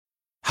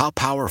How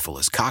powerful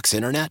is Cox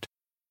Internet?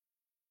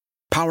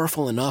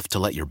 Powerful enough to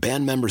let your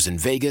band members in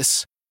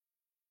Vegas,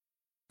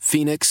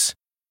 Phoenix,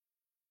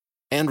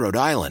 and Rhode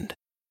Island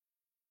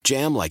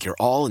jam like you're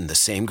all in the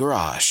same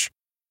garage.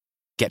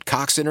 Get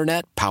Cox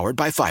Internet powered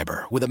by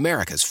fiber with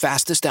America's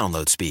fastest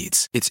download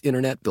speeds. It's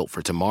internet built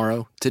for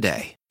tomorrow,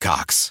 today.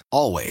 Cox,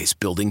 always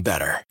building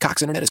better.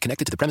 Cox Internet is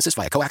connected to the premises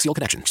via coaxial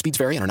connection. Speeds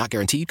vary and are not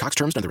guaranteed. Cox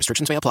terms and other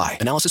restrictions may apply.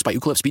 Analysis by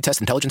Ookla Speed Test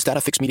Intelligence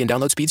Data. Fixed median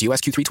download speeds. US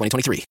Q3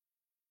 2023.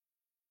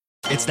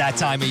 It's that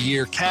time of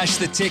year. Cash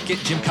the Ticket.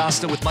 Jim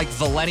Costa with Mike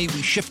Valeni.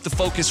 We shift the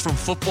focus from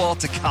football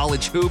to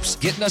college hoops,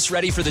 getting us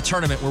ready for the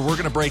tournament where we're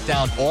going to break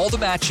down all the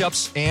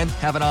matchups and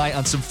have an eye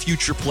on some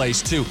future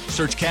plays, too.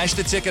 Search Cash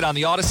the Ticket on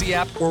the Odyssey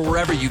app or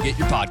wherever you get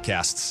your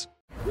podcasts.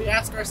 We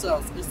ask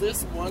ourselves, is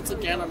this once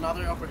again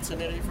another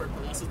opportunity for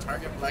police to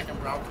target black and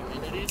brown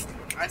communities?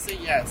 I say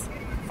yes.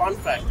 Fun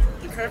fact,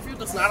 the curfew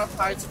does not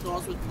apply to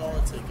those with loan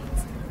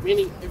tickets,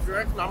 meaning if you're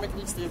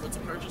economically stable to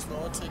purchase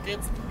loan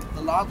tickets,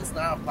 the law does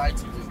not apply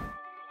to you.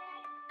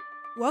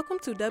 Welcome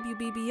to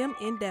WBBM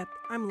InDepth.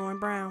 I'm Lauren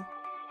Brown.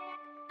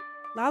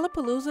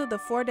 Lollapalooza, the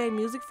 4-day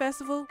music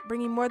festival,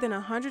 bringing more than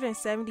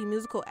 170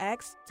 musical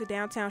acts to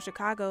downtown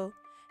Chicago,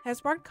 has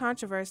sparked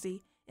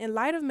controversy in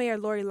light of Mayor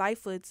Lori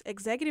Lightfoot's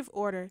executive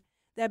order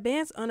that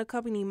bans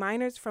unaccompanied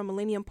minors from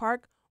Millennium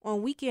Park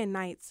on weekend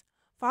nights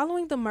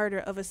following the murder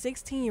of a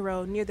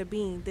 16-year-old near the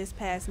Bean this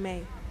past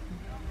May.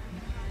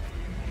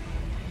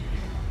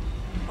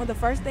 On the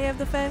first day of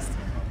the fest,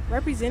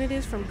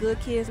 representatives from Good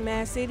Kids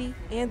Mad City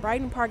and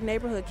Brighton Park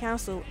Neighborhood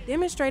Council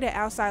demonstrated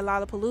outside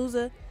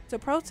Lollapalooza to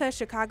protest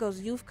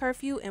Chicago's youth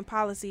curfew and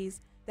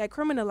policies that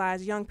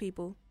criminalize young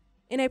people.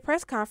 In a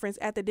press conference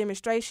at the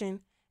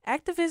demonstration,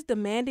 activists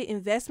demanded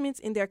investments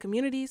in their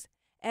communities,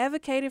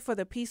 advocated for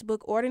the Peace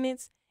Book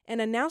Ordinance, and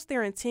announced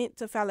their intent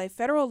to file a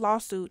federal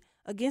lawsuit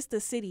against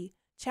the city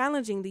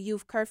challenging the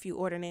youth curfew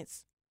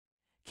ordinance.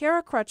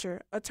 Kara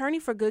Crutcher, attorney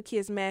for Good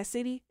Kids Mad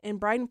City and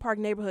Brighton Park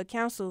Neighborhood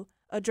Council,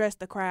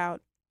 addressed the crowd.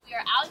 We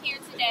are out here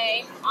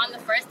today on the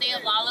first day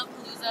of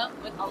Lollapalooza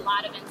with a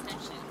lot of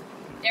intention.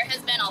 There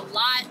has been a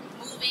lot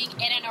moving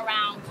in and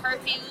around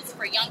curfews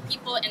for young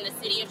people in the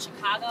city of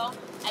Chicago,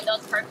 and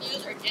those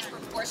curfews are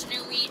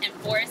disproportionately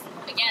enforced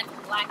against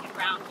black and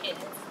brown kids.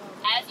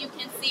 As you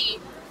can see,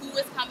 who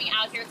is coming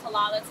out here to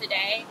Lolla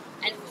today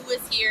and who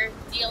is here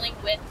dealing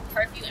with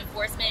curfew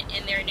enforcement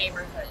in their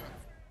neighborhoods.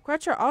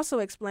 Crutcher also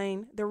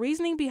explained the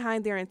reasoning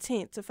behind their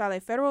intent to file a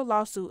federal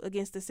lawsuit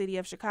against the city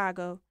of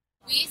Chicago.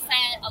 We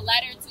sent a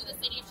letter to the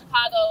city of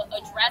Chicago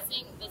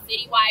addressing the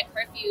citywide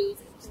curfews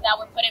that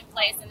were put in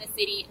place in the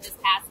city this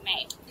past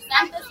May. We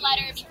sent this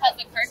letter because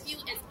the curfew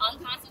is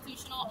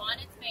unconstitutional on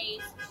its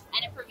face,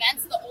 and it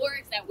prevents the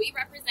orgs that we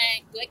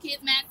represent, Good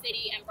Kids Mad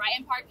City and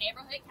Brighton Park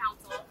Neighborhood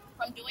Council,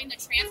 from doing the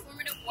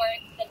transformative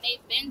work that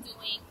they've been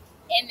doing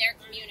in their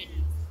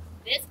communities.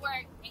 This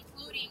work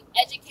including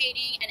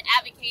educating and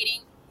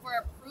advocating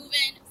for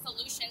proven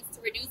solutions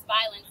to reduce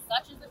violence,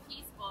 such as the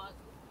Peace Book,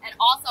 and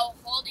also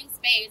holding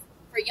space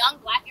for young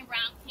black and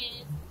brown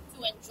kids to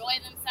enjoy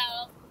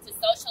themselves, to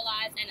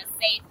socialize in a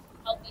safe,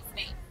 healthy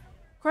space.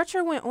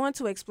 Crutcher went on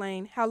to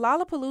explain how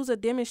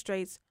Lollapalooza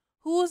demonstrates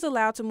who is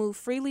allowed to move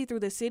freely through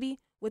the city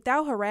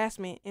without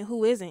harassment and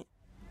who isn't.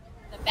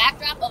 The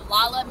backdrop of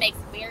Lolla makes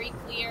very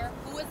clear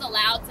who is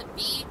allowed to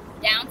be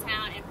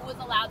downtown and who is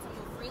allowed to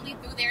move freely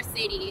through their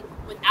city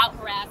without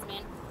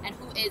harassment and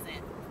who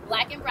isn't.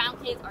 Black and brown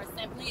kids are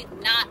simply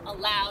not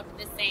allowed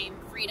the same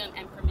freedom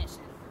and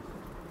permission.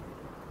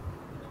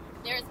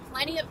 There's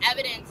plenty of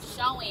evidence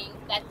showing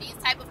that these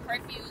type of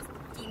curfews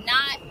do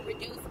not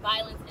reduce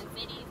violence in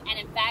cities, and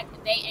in fact,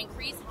 they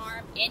increase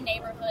harm in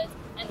neighborhoods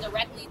and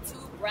directly to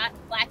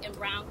black and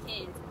brown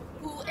kids,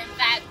 who in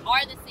fact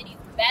are the city's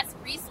best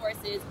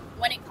resources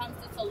when it comes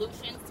to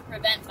solutions to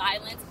prevent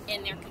violence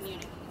in their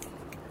communities.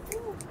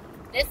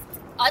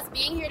 Us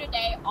being here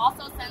today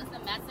also sends the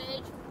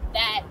message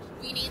that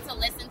we need to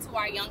listen to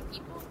our young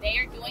people. They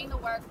are doing the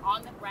work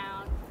on the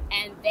ground,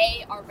 and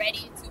they are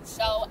ready to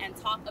show and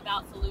talk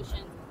about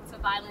solutions to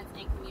violence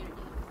in communities.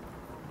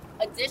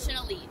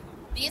 Additionally,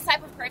 these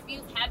type of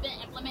curfews have been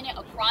implemented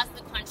across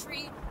the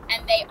country,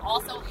 and they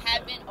also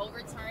have been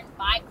overturned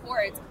by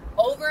courts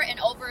over and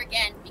over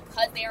again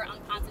because they are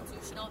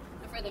unconstitutional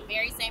and for the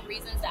very same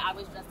reasons that I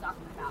was just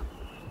talking about.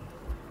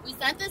 We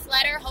sent this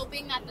letter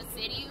hoping that the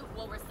city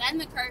will rescind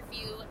the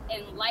curfew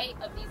in light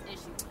of these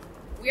issues.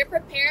 We're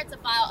prepared to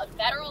file a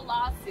federal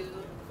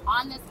lawsuit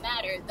on this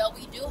matter, though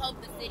we do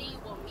hope the city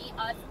will meet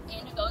us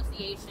in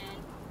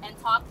negotiation and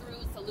talk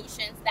through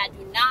solutions that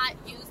do not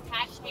use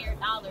taxpayer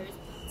dollars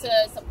to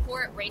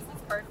support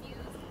racist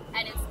curfews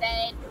and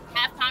instead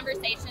have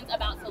conversations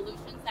about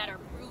solutions that are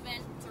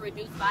proven to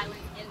reduce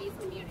violence in these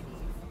communities.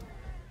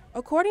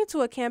 According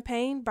to a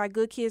campaign by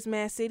Good Kids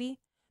Mad City,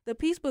 the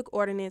Peace Book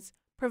Ordinance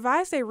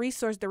provides a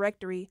resource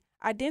directory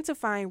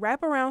identifying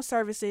wraparound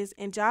services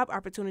and job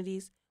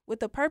opportunities with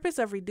the purpose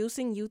of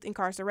reducing youth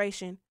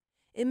incarceration.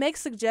 It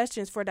makes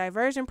suggestions for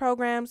diversion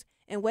programs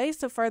and ways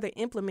to further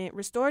implement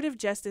restorative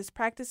justice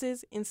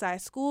practices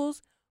inside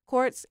schools,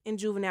 courts, and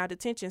juvenile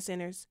detention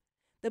centers.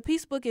 The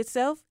Peace Book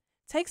itself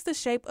takes the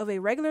shape of a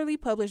regularly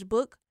published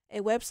book, a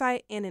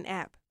website, and an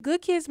app.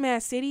 Good Kids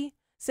Mad City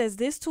says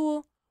this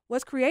tool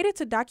was created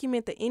to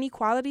document the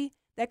inequality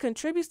that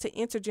contributes to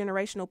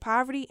intergenerational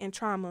poverty and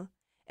trauma,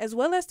 as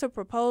well as to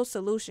propose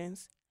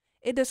solutions.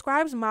 It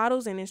describes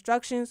models and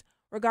instructions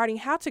regarding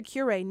how to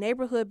curate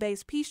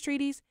neighborhood-based peace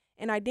treaties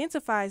and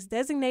identifies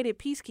designated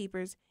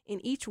peacekeepers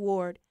in each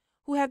ward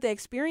who have the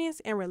experience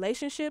and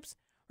relationships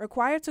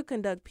required to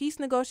conduct peace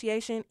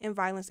negotiation and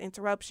violence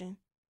interruption.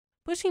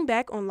 Pushing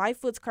back on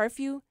Lightfoot's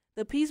curfew,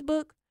 the Peace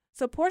Book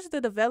supports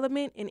the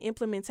development and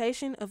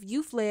implementation of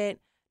youth-led,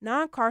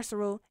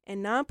 non-carceral,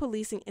 and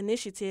non-policing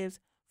initiatives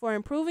for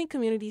improving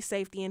community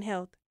safety and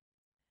health.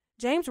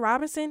 James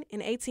Robinson,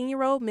 an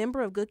 18-year-old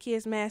member of Good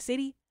Kids Mad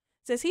City,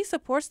 says he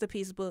supports the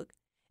Peace Book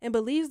and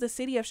believes the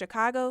city of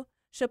Chicago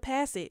should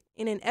pass it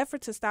in an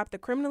effort to stop the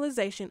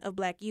criminalization of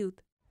black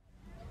youth.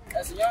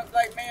 As a young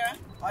black man,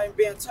 I am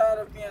being tired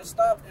of being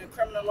stopped and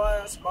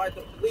criminalized by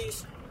the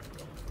police.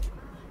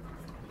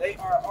 They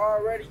are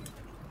already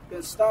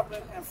been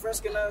stopping and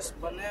frisking us,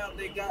 but now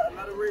they got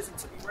another reason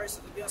to be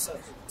racist against us.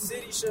 The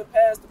city should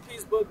pass the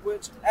Peace Book,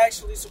 which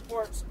actually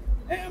supports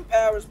and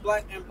empowers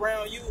black and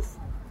brown youth.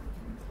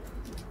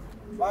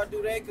 Why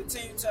do they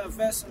continue to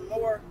invest in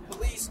more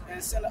police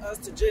and send us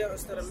to jail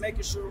instead of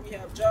making sure we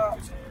have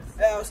jobs,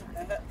 housing,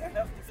 and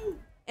healthy food?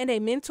 And a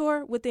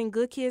mentor within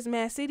Good Kids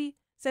Mad City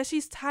says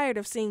she's tired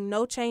of seeing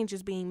no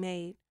changes being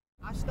made.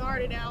 I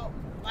started out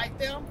like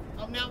them.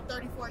 I'm now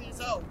 34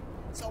 years old.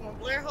 So when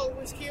Blair Holt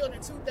was killed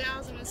in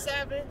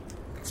 2007,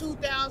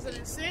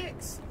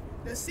 2006,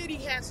 the city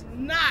has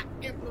not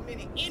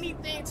implemented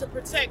anything to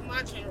protect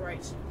my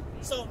generation.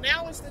 So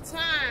now is the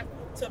time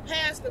to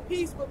pass the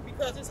Peace Book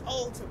because it's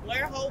owed to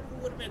Blair Holt, who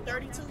would have been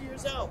 32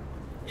 years old.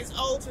 It's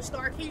owed to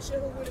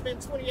Starkeisha, who would have been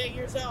 28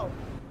 years old.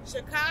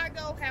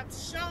 Chicago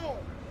has shown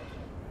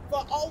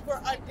for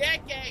over a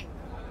decade,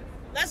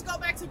 let's go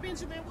back to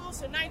Benjamin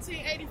Wilson,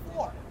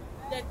 1984,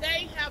 that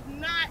they have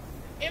not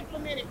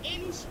implemented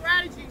any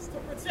strategies to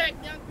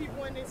protect young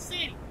people in this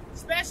city,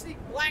 especially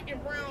black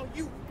and brown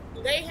youth.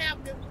 They have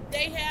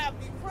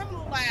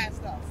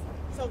decriminalized us.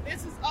 So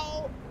this is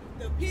all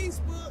the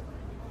Peace Book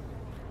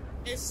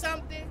is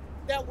something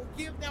that will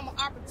give them an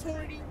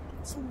opportunity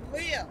to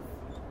live.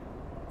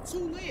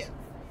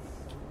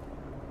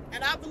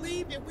 And I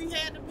believe if we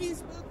had the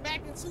Peace Book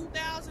back in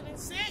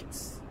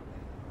 2006,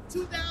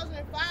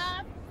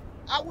 2005,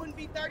 I wouldn't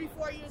be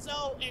 34 years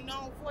old and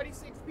known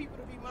 46 people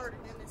to be murdered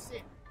in this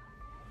city.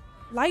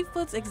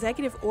 Lightfoot's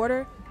executive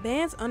order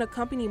bans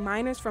unaccompanied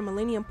minors from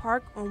Millennium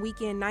Park on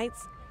weekend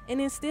nights and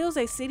instills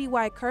a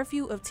citywide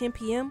curfew of 10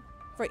 p.m.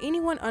 for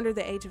anyone under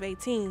the age of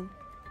 18.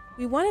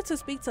 We wanted to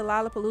speak to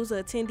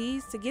Lollapalooza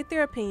attendees to get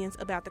their opinions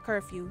about the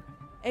curfew.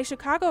 A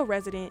Chicago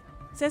resident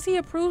says he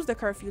approves the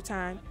curfew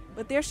time,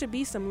 but there should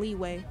be some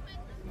leeway.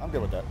 I'm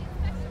good with that.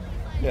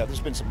 Yeah,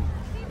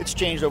 it's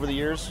changed over the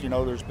years.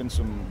 There's been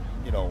some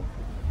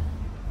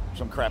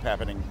crap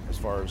happening as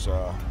far as,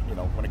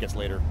 when it gets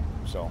later.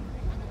 So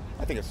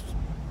I think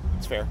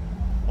it's fair.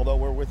 Although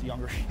we're with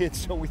younger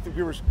kids, so we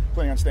were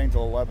planning on staying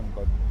till 11,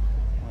 but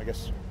I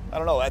guess, I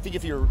don't know. I think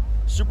if you're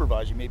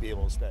supervised, you may be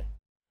able to stay.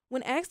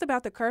 When asked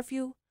about the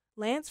curfew,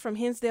 Lance from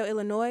Hinsdale,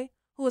 Illinois,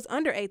 who is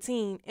under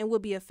 18 and will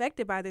be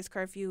affected by this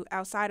curfew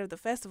outside of the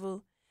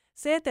festival,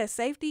 said that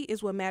safety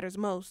is what matters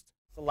most.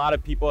 A lot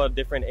of people of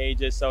different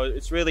ages, so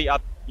it's really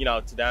up,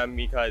 to them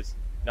because,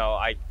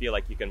 I feel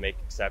like you can make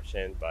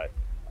exceptions, but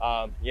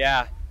I'm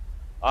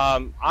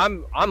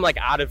like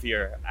out of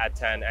here at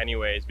 10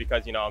 anyways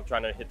because, I'm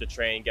trying to hit the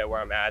train, get where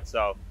I'm at.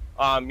 So,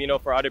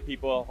 for other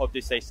people, hope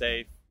they stay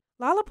safe.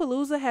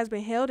 Lollapalooza has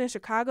been held in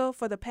Chicago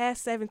for the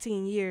past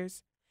 17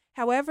 years.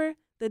 However,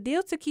 the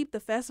deal to keep the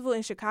festival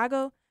in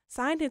Chicago,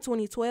 signed in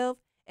 2012,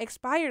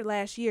 expired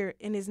last year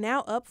and is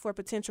now up for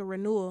potential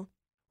renewal.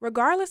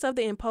 Regardless of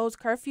the imposed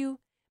curfew,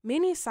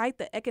 many cite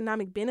the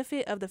economic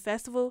benefit of the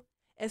festival,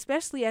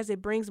 especially as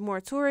it brings more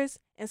tourists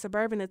and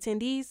suburban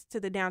attendees to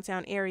the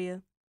downtown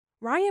area.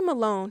 Ryan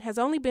Malone has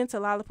only been to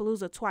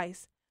Lollapalooza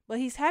twice, but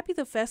he's happy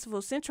the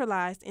festival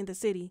centralized in the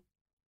city.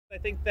 I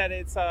think that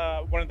it's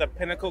one of the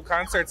pinnacle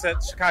concerts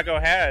that Chicago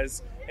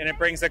has, and it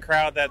brings a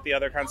crowd that the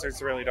other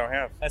concerts really don't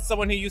have. As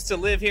someone who used to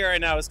live here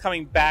and now is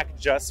coming back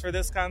just for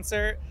this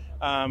concert,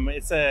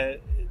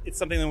 it's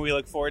something that we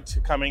look forward to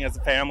coming as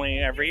a family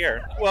every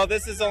year. Well,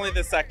 this is only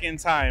the second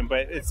time,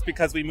 but it's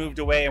because we moved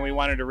away and we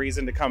wanted a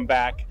reason to come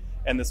back,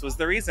 and this was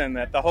the reason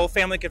that the whole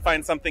family could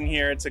find something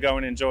here to go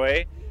and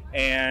enjoy,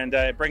 and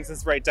it brings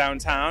us right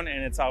downtown,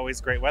 and it's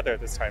always great weather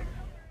this time.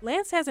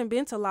 Lance hasn't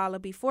been to Lolla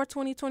before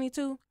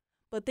 2022,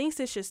 but thinks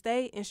it should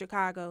stay in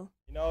Chicago.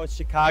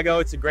 Chicago,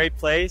 it's a great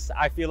place.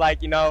 I feel like,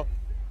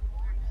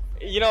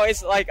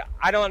 it's like,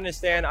 I don't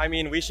understand. I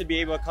mean, we should be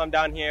able to come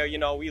down here. We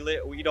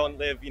don't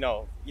live,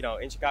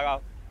 in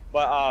Chicago.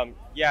 But,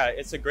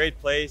 it's a great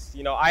place.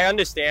 I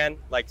understand,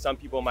 like, some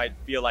people might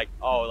feel like,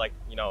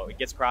 it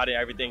gets crowded,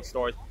 everything,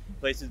 stores,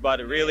 places.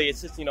 But really,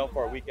 it's just,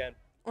 for a weekend.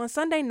 On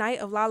Sunday night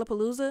of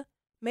Lollapalooza,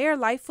 Mayor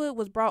Lightfoot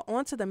was brought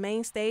onto the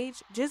main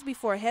stage just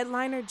before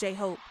headliner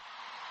J-Hope.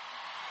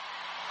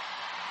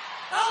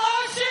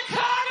 Hello,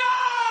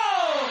 Chicago!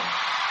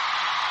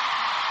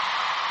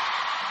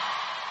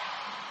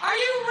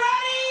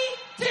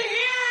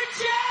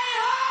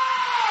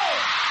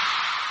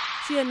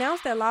 She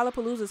announced that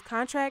Lollapalooza's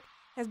contract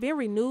has been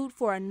renewed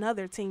for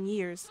another 10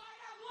 years.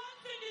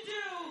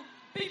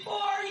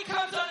 Before he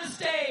comes on the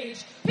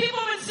stage, people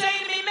have been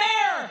saying to me,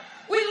 Mayor,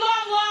 we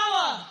love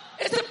Lala.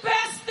 It's the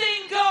best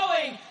thing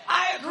going.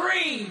 I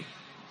agree.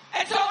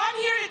 And so I'm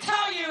here to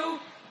tell you,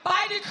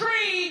 by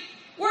decree,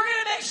 we're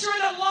going to make sure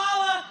that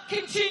Lala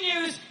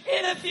continues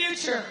in the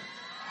future.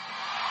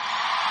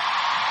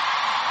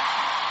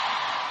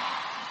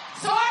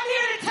 So I'm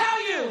here to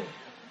tell you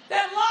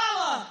that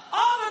Lala,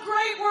 all the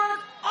great work,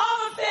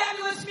 all the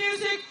fabulous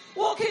music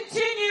will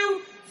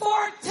continue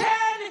for 10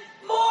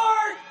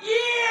 more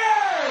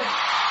years.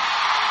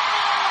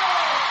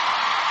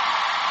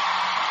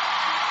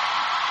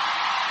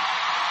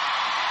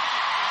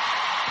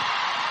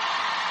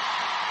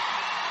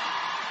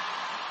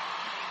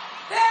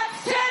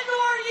 That's 10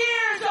 more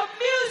years of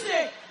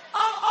music,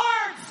 of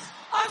arts,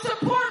 of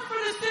support for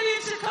the city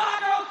of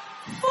Chicago,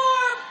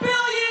 $4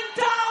 billion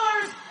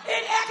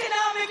in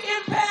economic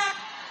impact,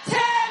 10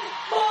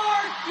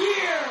 more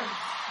years.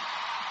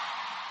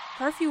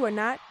 Curfew or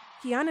not,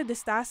 Kiana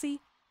DeStasi,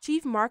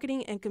 Chief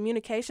Marketing and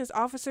Communications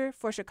Officer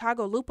for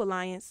Chicago Loop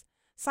Alliance,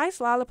 cites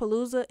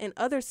Lollapalooza and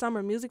other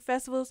summer music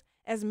festivals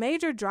as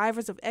major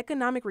drivers of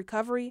economic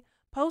recovery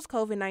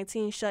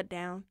post-COVID-19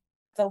 shutdown.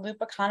 The Loop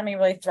economy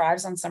really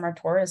thrives on summer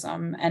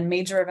tourism, and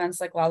major events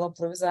like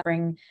Lollapalooza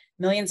bring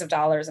millions of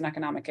dollars in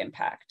economic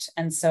impact.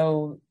 And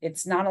so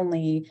it's not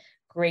only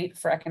great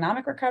for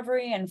economic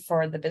recovery and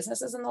for the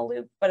businesses in the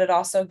Loop, but it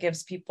also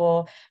gives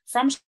people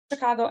from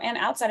Chicago and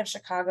outside of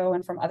Chicago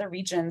and from other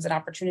regions an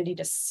opportunity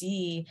to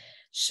see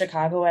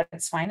Chicago at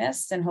its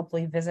finest and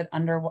hopefully visit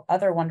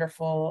other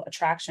wonderful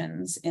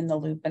attractions in the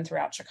Loop and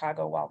throughout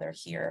Chicago while they're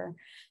here.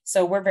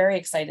 So we're very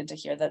excited to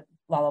hear that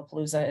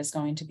Lollapalooza is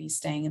going to be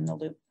staying in the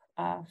Loop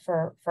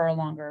for a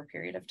longer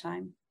period of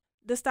time.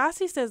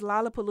 DeStasi says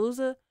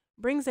Lollapalooza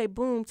brings a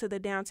boom to the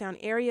downtown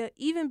area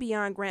even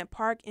beyond Grant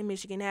Park and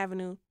Michigan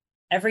Avenue.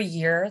 Every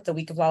year, the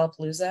week of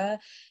Lollapalooza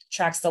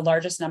tracks the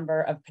largest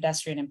number of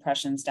pedestrian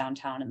impressions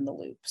downtown in the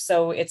Loop.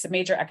 So it's a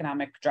major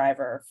economic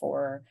driver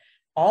for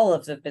all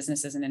of the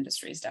businesses and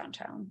industries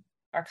downtown.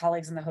 Our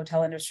colleagues in the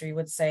hotel industry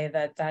would say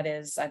that that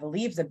is, I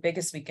believe, the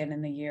biggest weekend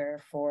in the year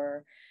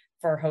for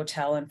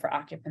hotel and for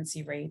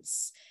occupancy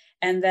rates.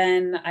 And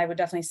then I would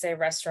definitely say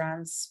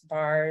restaurants,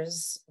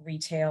 bars,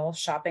 retail,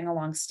 shopping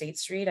along State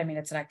Street. I mean,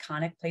 it's an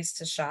iconic place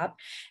to shop.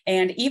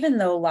 And even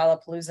though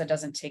Lollapalooza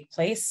doesn't take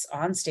place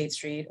on State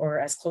Street or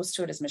as close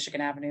to it as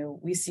Michigan Avenue,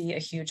 we see a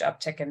huge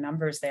uptick in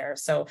numbers there.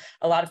 So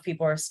a lot of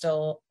people are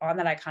still on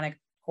that iconic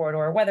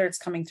corridor, whether it's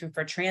coming through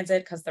for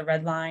transit because the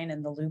Red Line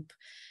and the Loop,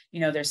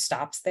 there's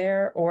stops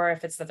there, or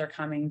if it's that they're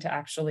coming to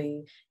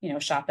actually,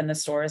 shop in the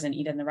stores and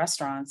eat in the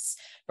restaurants.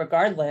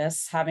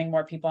 Regardless, having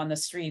more people on the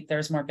street,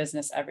 there's more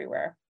business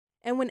everywhere.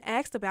 And when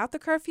asked about the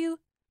curfew,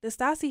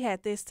 DeStasi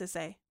had this to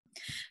say.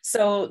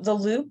 So the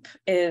Loop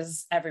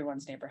is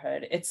everyone's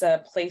neighborhood. It's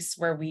a place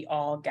where we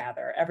all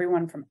gather,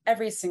 everyone from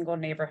every single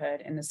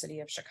neighborhood in the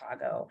city of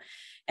Chicago.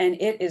 And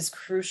it is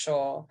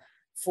crucial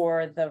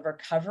for the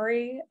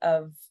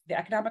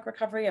economic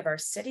recovery of our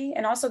city,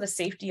 and also the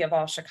safety of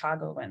all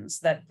Chicagoans,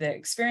 that the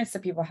experience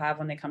that people have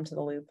when they come to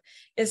the Loop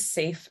is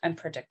safe and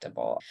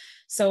predictable.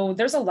 So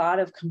there's a lot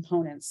of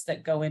components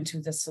that go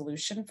into the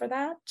solution for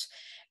that.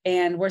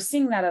 And we're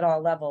seeing that at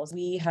all levels.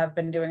 We have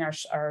been doing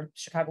our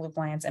Chicago Loop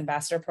Alliance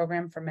Ambassador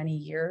Program for many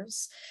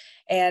years.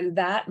 And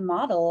that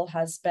model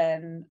has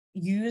been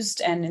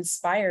used and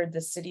inspired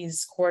the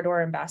city's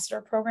Corridor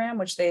Ambassador Program,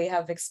 which they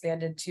have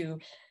expanded to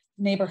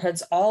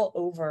neighborhoods all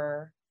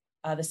over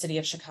the city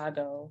of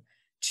Chicago,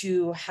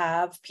 to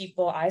have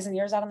people eyes and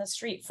ears out on the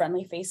street,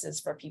 friendly faces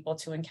for people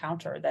to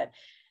encounter, that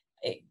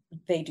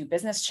they do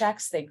business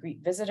checks, they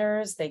greet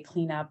visitors, they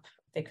clean up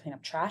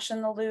trash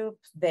in the Loop.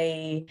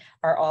 They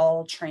are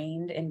all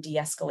trained in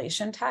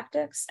de-escalation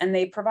tactics, and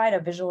they provide a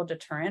visual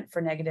deterrent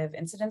for negative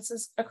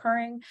incidences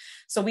occurring.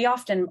 So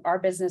our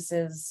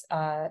businesses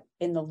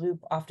in the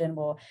Loop often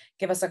will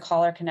give us a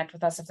call or connect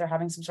with us if they're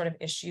having some sort of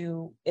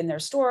issue in their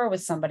store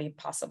with somebody,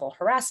 possible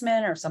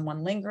harassment or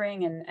someone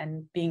lingering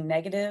and being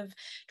negative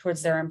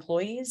towards their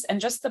employees.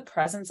 And just the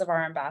presence of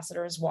our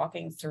ambassadors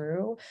walking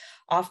through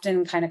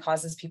often kind of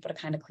causes people to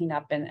kind of clean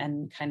up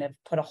and kind of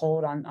put a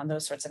hold on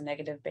those sorts of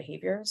negative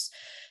behaviors.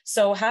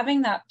 So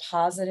having that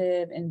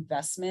positive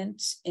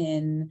investment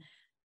in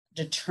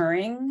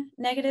deterring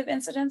negative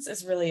incidents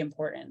is really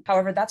important.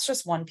 However, that's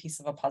just one piece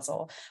of a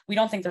puzzle. We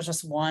don't think there's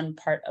just one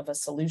part of a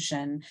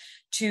solution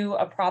to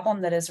a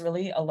problem that is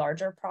really a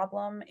larger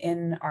problem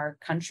in our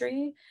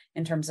country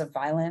in terms of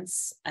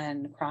violence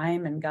and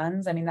crime and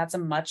guns. I mean, that's a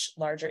much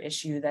larger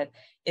issue that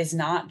is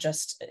not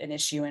just an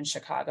issue in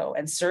Chicago,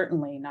 and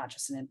certainly not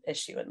just an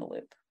issue in the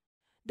Loop.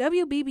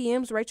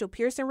 WBBM's Rachel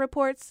Pearson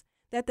reports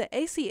that the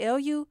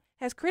ACLU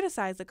has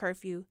criticized the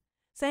curfew,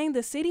 saying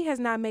the city has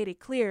not made it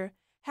clear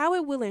how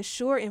it will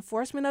ensure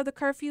enforcement of the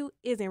curfew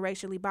isn't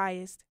racially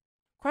biased.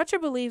 Crutcher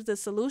believes the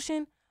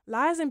solution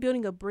lies in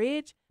building a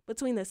bridge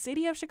between the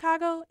city of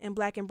Chicago and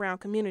Black and brown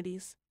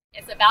communities.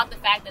 It's about the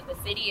fact that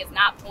the city is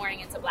not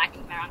pouring into Black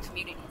and brown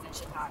communities in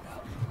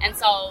Chicago. And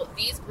so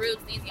these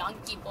groups, these young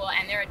people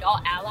and their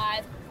adult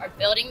allies are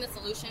building the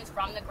solutions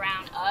from the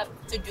ground up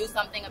to do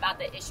something about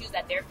the issues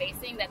that they're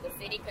facing, that the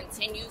city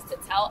continues to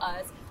tell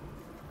us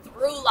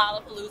through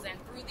Lollapalooza and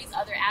through these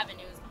other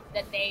avenues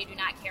that they do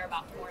not care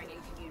about pouring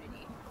in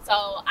community. So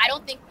I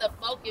don't think the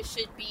focus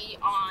should be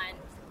on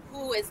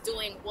who is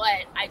doing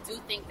what. I do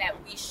think that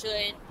we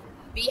should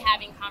be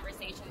having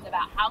conversations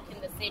about how can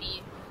the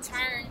city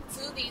turn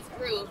to these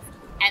groups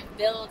and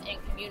build in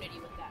community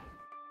with them.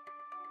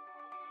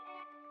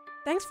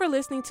 Thanks for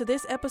listening to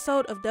this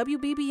episode of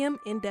WBBM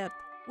In-Depth.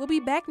 We'll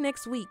be back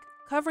next week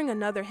covering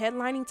another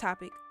headlining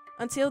topic.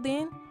 Until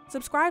then,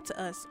 subscribe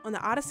to us on the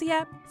Odyssey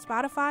app,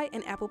 Spotify,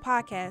 and Apple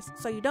Podcasts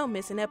so you don't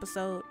miss an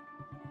episode.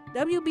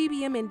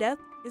 WBBM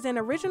In-Depth is an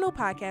original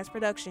podcast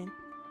production.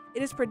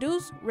 It is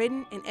produced,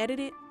 written, and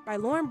edited by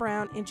Lauren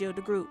Brown and Jill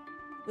DeGroot,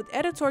 with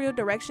editorial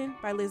direction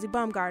by Lizzie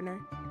Baumgartner.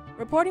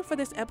 Reporting for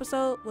this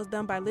episode was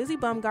done by Lizzie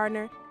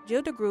Baumgartner,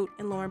 Jill DeGroot,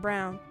 and Lauren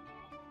Brown.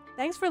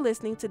 Thanks for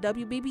listening to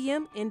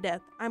WBBM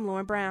In-Depth. I'm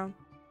Lauren Brown.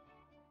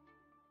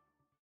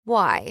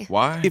 Why?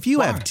 If you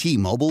have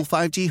T-Mobile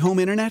 5G home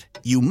internet,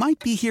 you might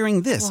be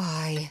hearing this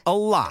a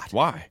lot.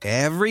 Why?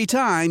 Every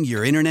time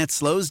your internet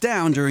slows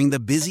down during the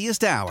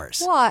busiest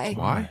hours.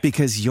 Why?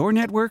 Because your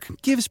network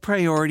gives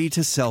priority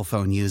to cell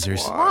phone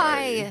users.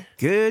 Why?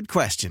 Good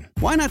question.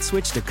 Why not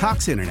switch to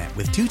Cox Internet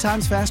with 2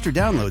 times faster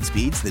download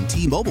speeds than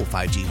T-Mobile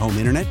 5G home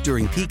internet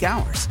during peak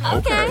hours?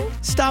 Okay.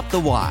 Stop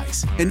the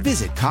whys and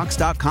visit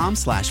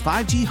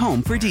cox.com/5G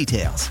home for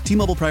details.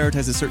 T-Mobile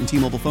prioritizes certain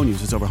T-Mobile phone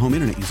users over home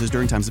internet users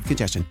during times of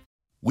congestion.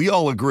 We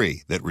all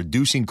agree that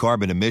reducing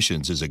carbon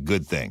emissions is a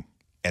good thing.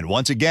 And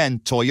once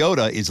again,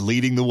 Toyota is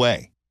leading the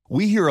way.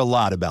 We hear a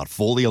lot about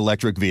fully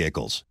electric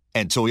vehicles,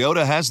 and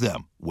Toyota has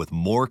them, with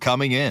more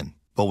coming in.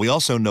 But we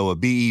also know a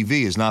BEV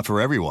is not for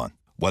everyone,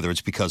 whether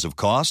it's because of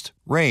cost,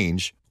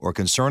 range, or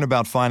concern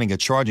about finding a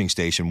charging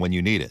station when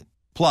you need it.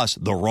 Plus,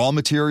 the raw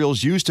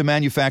materials used to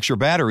manufacture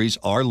batteries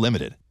are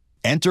limited.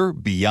 Enter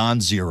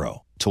Beyond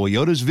Zero,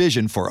 Toyota's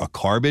vision for a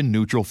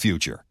carbon-neutral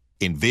future.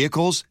 In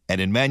vehicles and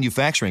in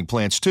manufacturing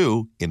plants,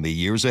 too, in the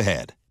years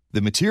ahead.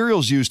 The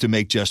materials used to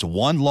make just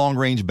one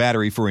long-range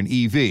battery for an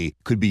EV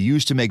could be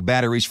used to make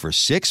batteries for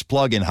 6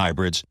 plug-in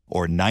hybrids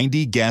or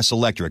 90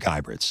 gas-electric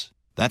hybrids.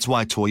 That's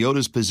why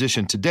Toyota's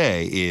position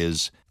today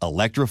is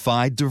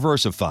electrified,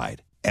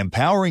 diversified,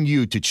 empowering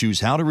you to choose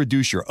how to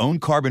reduce your own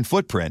carbon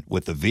footprint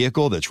with the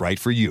vehicle that's right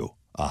for you,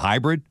 a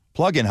hybrid,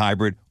 plug-in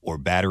hybrid, or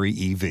battery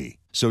EV.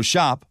 So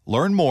shop,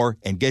 learn more,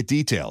 and get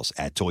details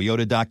at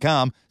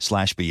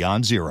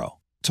toyota.com/beyond zero.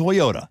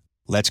 Toyota,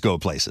 let's go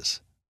places.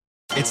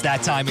 It's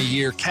that time of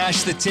year.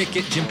 Cash the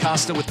ticket. Jim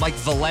Costa with Mike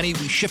Valeni.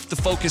 We shift the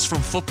focus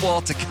from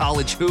football to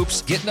college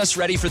hoops, getting us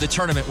ready for the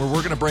tournament where we're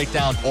going to break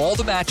down all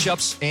the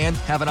matchups and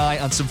have an eye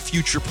on some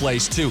future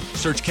plays, too.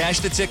 Search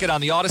Cash the Ticket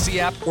on the Odyssey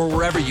app or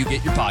wherever you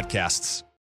get your podcasts.